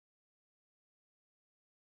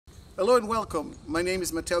Hello and welcome. My name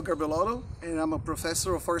is Matteo and I'm a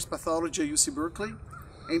professor of forest pathology at UC Berkeley.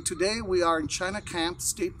 And today we are in China Camp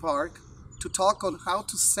State Park to talk on how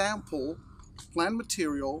to sample plant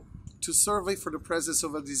material to survey for the presence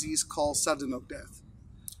of a disease called sudden oak death.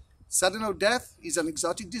 Sudden oak death is an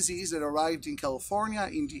exotic disease that arrived in California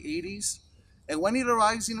in the 80s. And when it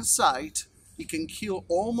arrives in a site, it can kill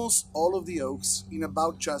almost all of the oaks in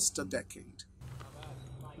about just a decade.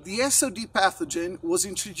 The SOD pathogen was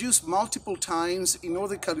introduced multiple times in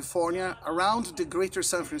Northern California around the greater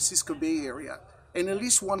San Francisco Bay Area, and at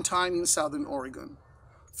least one time in Southern Oregon.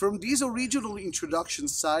 From these original introduction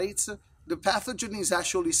sites, the pathogen is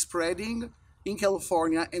actually spreading in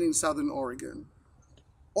California and in Southern Oregon.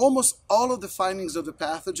 Almost all of the findings of the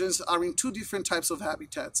pathogens are in two different types of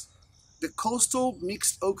habitats: the coastal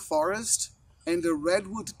mixed oak forest and the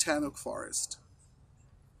redwood tan oak forest.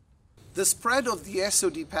 The spread of the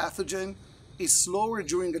SOD pathogen is slower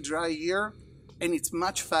during a dry year, and it's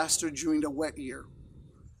much faster during a wet year.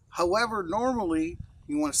 However, normally,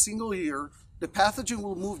 in a single year, the pathogen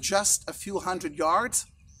will move just a few hundred yards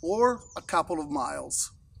or a couple of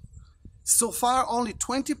miles. So far, only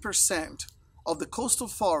 20% of the coastal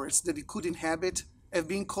forests that it could inhabit have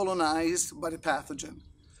been colonized by the pathogen.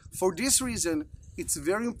 For this reason, it's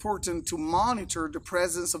very important to monitor the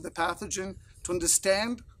presence of the pathogen to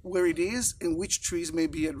understand where it is and which trees may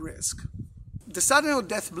be at risk. The sudden oak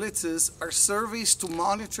death blitzes are surveys to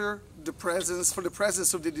monitor the presence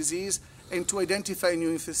of the disease and to identify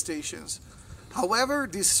new infestations. However,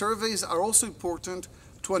 these surveys are also important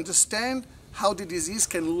to understand how the disease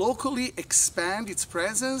can locally expand its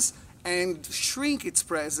presence and shrink its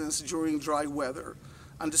presence during dry weather.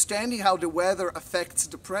 Understanding how the weather affects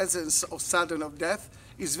the presence of sudden oak death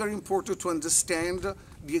is very important to understand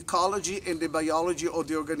the ecology and the biology of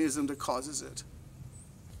the organism that causes it.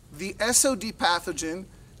 The SOD pathogen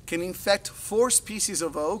can infect 4 species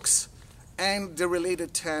of oaks and the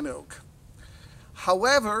related tan oak.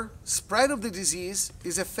 However, spread of the disease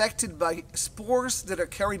is affected by spores that are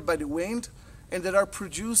carried by the wind and that are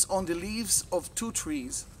produced on the leaves of 2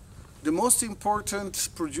 trees. The most important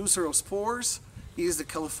producer of spores is the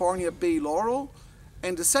California bay laurel,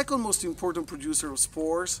 and the second most important producer of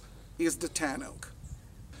spores is the tan oak.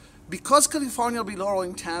 Because California bay laurel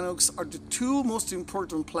and tan oaks are the 2 most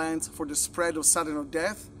important plants for the spread of sudden oak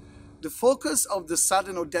death, the focus of the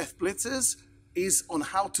sudden oak death blitzes is on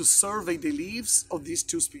how to survey the leaves of these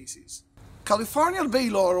 2 species. California bay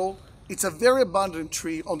laurel is a very abundant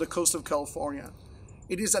tree on the coast of California.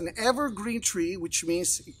 It is an evergreen tree, which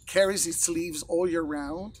means it carries its leaves all year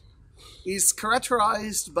round. It is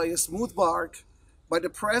characterized by a smooth bark, by the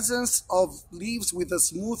presence of leaves with a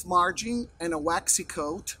smooth margin and a waxy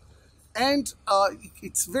coat, and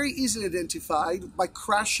it's very easily identified by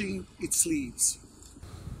crushing its leaves.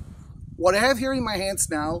 What I have here in my hands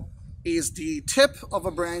now is the tip of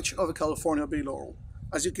a branch of a California bay laurel.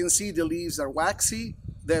 As you can see, the leaves are waxy,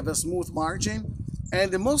 they have a smooth margin,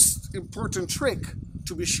 and the most important trick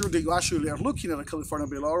to be sure that you actually are looking at a California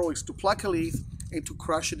bay laurel is to pluck a leaf and to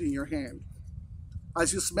crush it in your hand.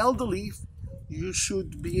 As you smell the leaf, you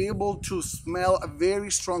should be able to smell a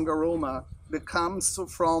very strong aroma that comes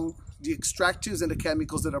from the extractives and the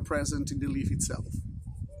chemicals that are present in the leaf itself.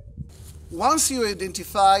 Once you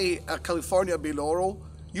identify a California bay laurel,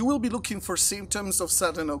 you will be looking for symptoms of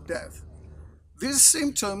sudden oak death. These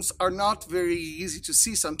symptoms are not very easy to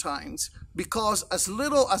see sometimes because as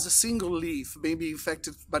little as a single leaf may be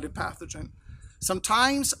infected by the pathogen.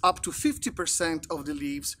 Sometimes up to 50% of the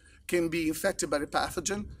leaves can be infected by the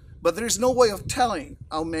pathogen, but there is no way of telling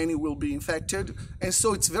how many will be infected, and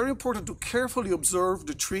so it's very important to carefully observe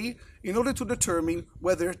the tree in order to determine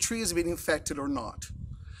whether a tree has been infected or not.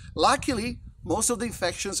 Luckily, most of the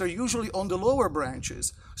infections are usually on the lower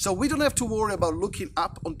branches, so we don't have to worry about looking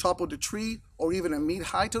up on top of the tree or even at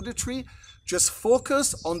mid-height of the tree. Just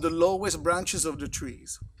focus on the lowest branches of the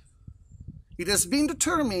trees. It has been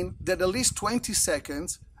determined that at least 20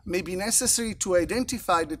 seconds may be necessary to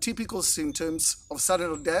identify the typical symptoms of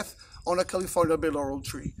sudden oak death on a California bay laurel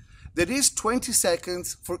tree. That is 20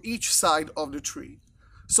 seconds for each side of the tree.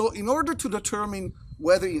 So in order to determine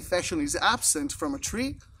whether infection is absent from a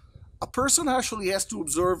tree, a person actually has to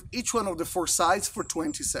observe each one of the 4 sides for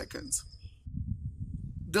 20 seconds.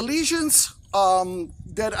 The lesions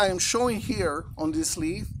that I am showing here on this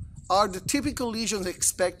leaf are the typical lesions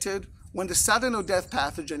expected when the sudden oak death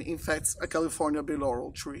pathogen infects a California bay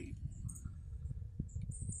laurel tree.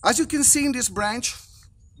 As you can see in this branch,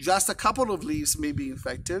 just a couple of leaves may be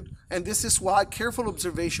infected, and this is why careful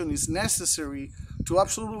observation is necessary to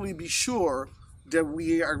absolutely be sure that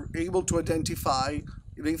we are able to identify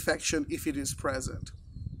the infection if it is present.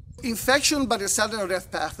 Infection by the sudden or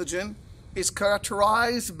death pathogen is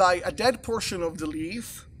characterized by a dead portion of the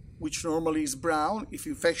leaf, which normally is brown if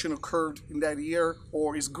infection occurred in that year,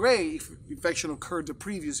 or is gray if infection occurred the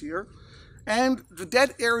previous year. And the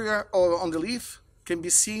dead area on the leaf can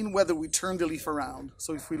be seen whether we turn the leaf around.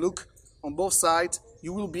 So if we look on both sides,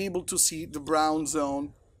 you will be able to see the brown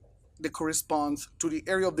zone that corresponds to the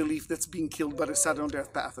area of the leaf that's being killed by the sudden or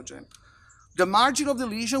death pathogen. The margin of the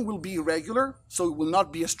lesion will be irregular, so it will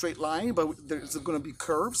not be a straight line, but there's going to be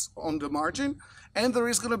curves on the margin, and there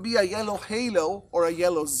is going to be a yellow halo or a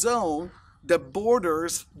yellow zone that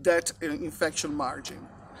borders that infection margin.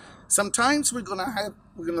 Sometimes we're going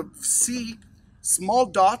to see small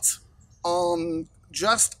dots on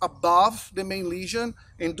just above the main lesion,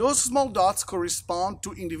 and those small dots correspond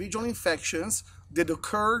to individual infections that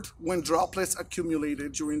occurred when droplets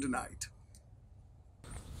accumulated during the night.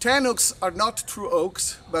 Tan oaks are not true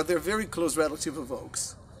oaks, but they're very close relative of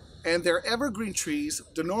oaks. And they're evergreen trees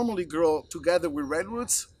that normally grow together with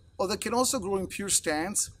redwoods, or they can also grow in pure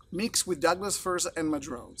stands mixed with Douglas firs and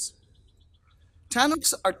madrones. Tan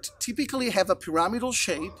oaks typically have a pyramidal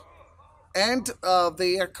shape, and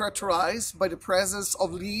they are characterized by the presence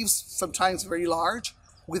of leaves, sometimes very large,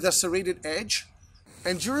 with a serrated edge.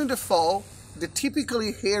 And during the fall, the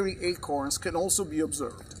typically hairy acorns can also be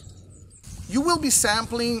observed. You will be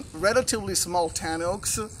sampling relatively small tan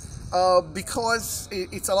oaks because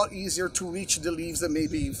it's a lot easier to reach the leaves that may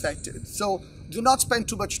be infected. So do not spend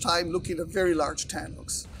too much time looking at very large tan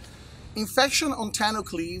oaks. Infection on tan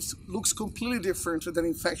oak leaves looks completely different than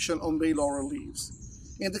infection on bay laurel leaves.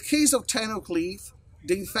 In the case of tan oak leaf,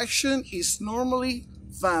 the infection is normally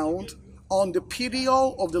found on the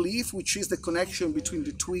petiole of the leaf, which is the connection between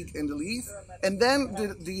the twig and the leaf, and then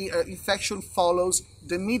the infection follows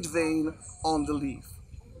the midvein on the leaf.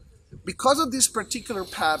 Because of this particular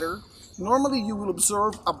pattern, normally you will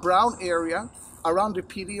observe a brown area around the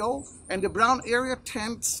petiole, and the brown area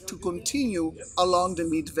tends to continue along the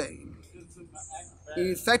midvein. In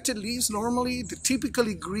infected leaves, normally the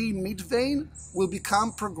typically green midvein will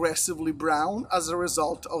become progressively brown as a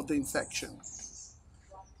result of the infection.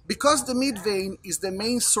 Because the midvein is the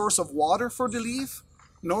main source of water for the leaf,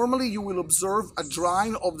 normally you will observe a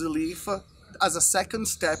drying of the leaf as a second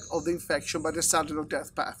step of the infection by the sudden or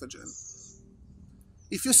death pathogen.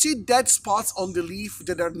 If you see dead spots on the leaf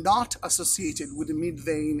that are not associated with the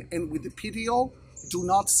midvein and with the petiole, do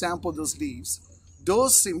not sample those leaves.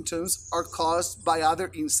 Those symptoms are caused by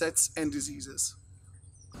other insects and diseases.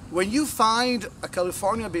 When you find a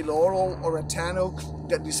California bay laurel or a tan oak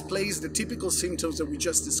that displays the typical symptoms that we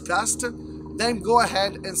just discussed, then go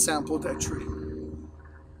ahead and sample that tree.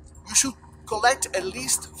 You should collect at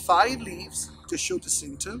least 5 leaves to show the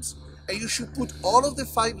symptoms, and you should put all of the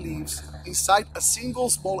 5 leaves inside a single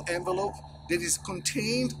small envelope that is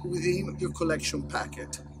contained within your collection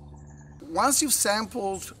packet. Once you've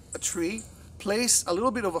sampled a tree, place a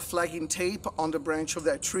little bit of a flagging tape on the branch of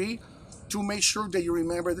that tree to make sure that you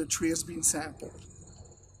remember the tree has been sampled.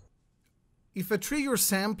 If a tree you're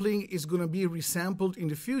sampling is going to be resampled in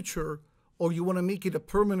the future, or you want to make it a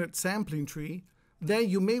permanent sampling tree, then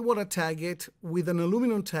you may want to tag it with an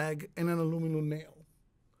aluminum tag and an aluminum nail.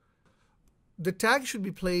 The tag should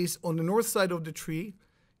be placed on the north side of the tree.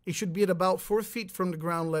 It should be at about 4 feet from the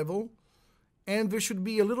ground level, and there should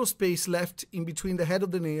be a little space left in between the head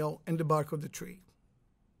of the nail and the bark of the tree.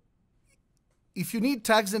 If you need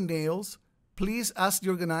tags and nails, please ask the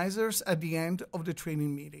organizers at the end of the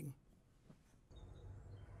training meeting.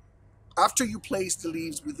 After you place the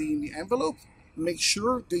leaves within the envelope, make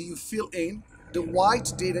sure that you fill in the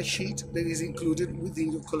white data sheet that is included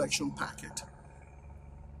within your collection packet.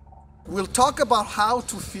 We'll talk about how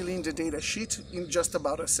to fill in the data sheet in just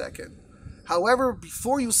about a second. However,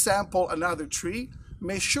 before you sample another tree,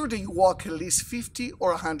 make sure that you walk at least 50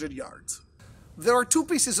 or 100 yards. There are 2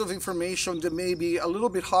 pieces of information that may be a little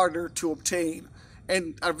bit harder to obtain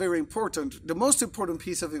and are very important. The most important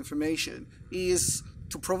piece of information is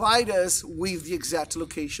to provide us with the exact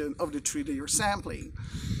location of the tree that you're sampling.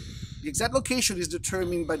 The exact location is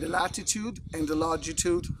determined by the latitude and the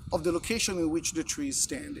longitude of the location in which the tree is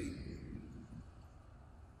standing.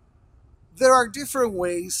 There are different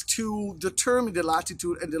ways to determine the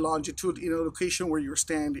latitude and the longitude in a location where you're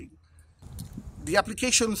standing. The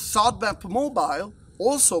application SOD Map Mobile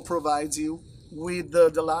also provides you with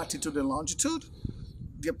the latitude and longitude.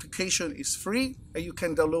 The application is free, and you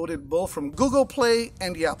can download it both from Google Play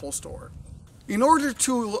and the Apple Store. In order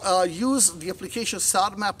to use the application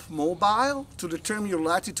SOD Map Mobile to determine your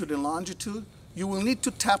latitude and longitude, you will need to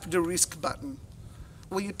tap the risk button.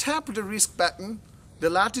 When you tap the risk button, the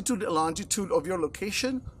latitude and longitude of your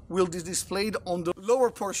location will be displayed on the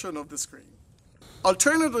lower portion of the screen.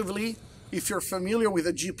 Alternatively, if you're familiar with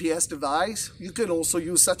a GPS device, you can also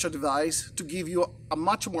use such a device to give you a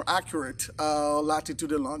much more accurate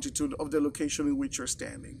latitude and longitude of the location in which you're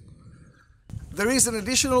standing. There is an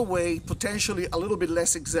additional way, potentially a little bit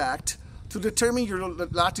less exact, to determine your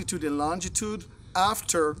latitude and longitude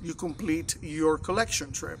after you complete your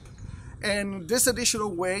collection trip. And this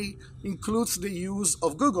additional way includes the use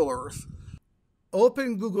of Google Earth.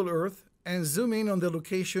 Open Google Earth and zoom in on the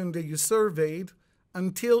location that you surveyed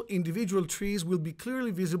until individual trees will be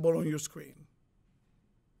clearly visible on your screen.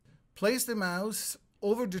 Place the mouse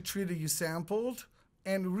over the tree that you sampled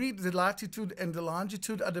and read the latitude and the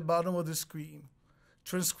longitude at the bottom of the screen.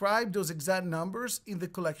 Transcribe those exact numbers in the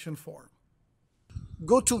collection form.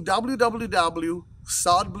 Go to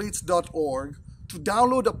www.sodblitz.org to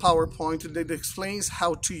download a PowerPoint that explains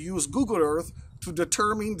how to use Google Earth to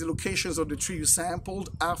determine the locations of the tree you sampled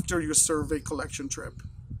after your survey collection trip.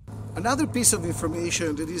 Another piece of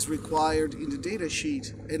information that is required in the data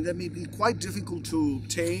sheet and that may be quite difficult to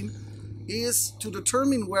obtain is to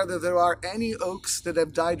determine whether there are any oaks that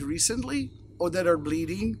have died recently or that are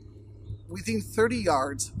bleeding within 30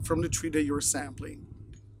 yards from the tree that you're sampling.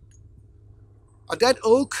 A dead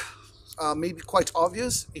oak may be quite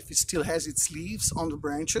obvious if it still has its leaves on the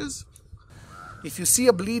branches. If you see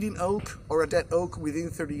a bleeding oak or a dead oak within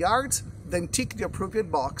 30 yards, then tick the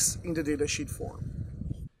appropriate box in the datasheet form.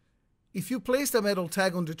 If you placed a metal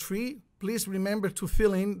tag on the tree, please remember to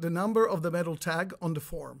fill in the number of the metal tag on the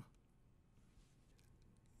form.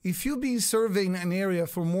 If you've been surveying an area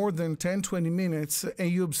for more than 10-20 minutes and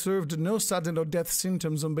you observed no sudden or death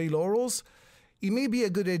symptoms on bay laurels, it may be a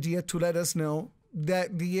good idea to let us know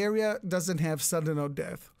that the area doesn't have sudden or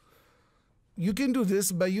death. You can do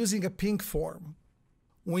this by using a pink form.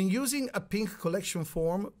 When using a pink collection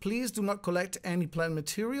form, please do not collect any plant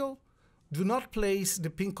material. Do not place the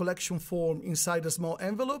pink collection form inside a small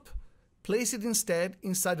envelope. Place it instead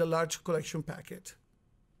inside a large collection packet.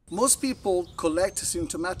 Most people collect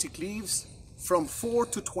symptomatic leaves from 4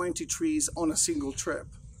 to 20 trees on a single trip.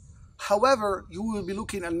 However, you will be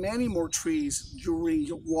looking at many more trees during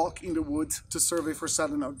your walk in the woods to survey for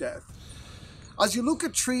sudden or death. As you look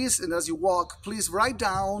at trees and as you walk, please write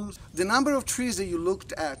down the number of trees that you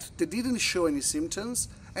looked at that didn't show any symptoms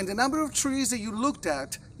and the number of trees that you looked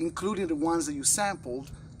at, including the ones that you sampled,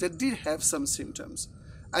 that did have some symptoms.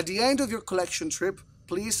 At the end of your collection trip,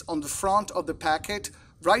 please, on the front of the packet,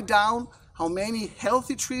 write down how many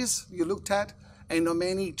healthy trees you looked at and how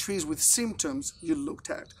many trees with symptoms you looked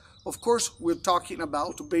at. Of course, we're talking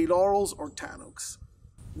about bay laurels or tan oaks.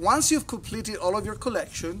 Once you've completed all of your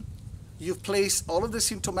collection, you've placed all of the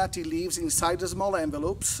symptomatic leaves inside the small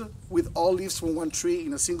envelopes with all leaves from one tree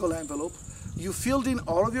in a single envelope. You filled in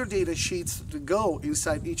all of your data sheets to go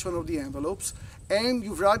inside each one of the envelopes, and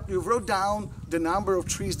you wrote down the number of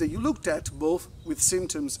trees that you looked at, both with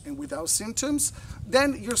symptoms and without symptoms.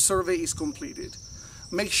 Then your survey is completed.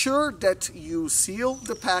 Make sure that you seal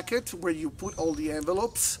the packet where you put all the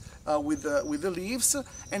envelopes with the leaves,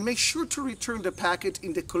 and make sure to return the packet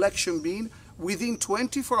in the collection bin within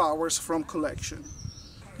 24 hours from collection.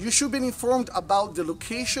 You should be informed about the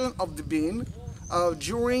location of the bin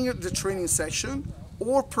during the training session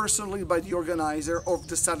or personally by the organizer of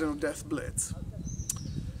the Sudden or Death Blitz.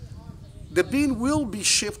 The bin will be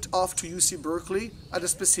shipped off to UC Berkeley at a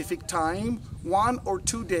specific time, 1 or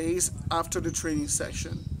 2 days after the training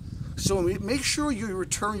session. So make sure you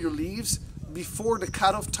return your leaves before the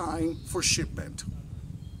cutoff time for shipment.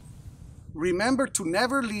 Remember to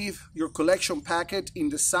never leave your collection packet in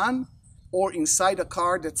the sun or inside a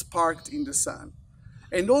car that's parked in the sun.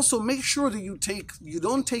 And also make sure that you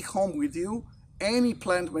don't take home with you any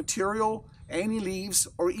plant material, any leaves,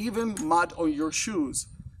 or even mud on your shoes,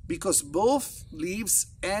 because both leaves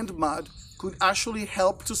and mud could actually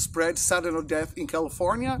help to spread sudden or death in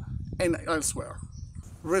California and elsewhere.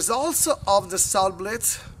 Results of the SOD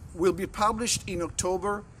Blitz will be published in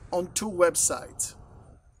October on 2 websites,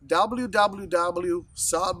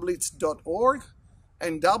 www.sodblitz.org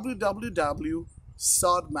and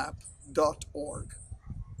www.sodmap.org.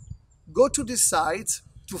 Go to these sites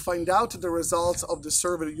to find out the results of the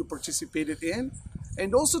survey that you participated in,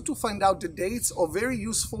 and also to find out the dates of very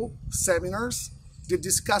useful seminars that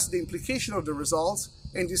discuss the implication of the results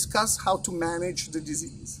and discuss how to manage the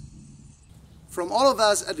disease. From all of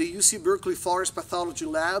us at the UC Berkeley Forest Pathology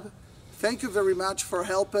Lab, thank you very much for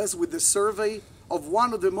helping us with the survey of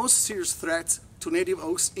one of the most serious threats to native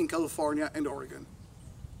oaks in California and Oregon.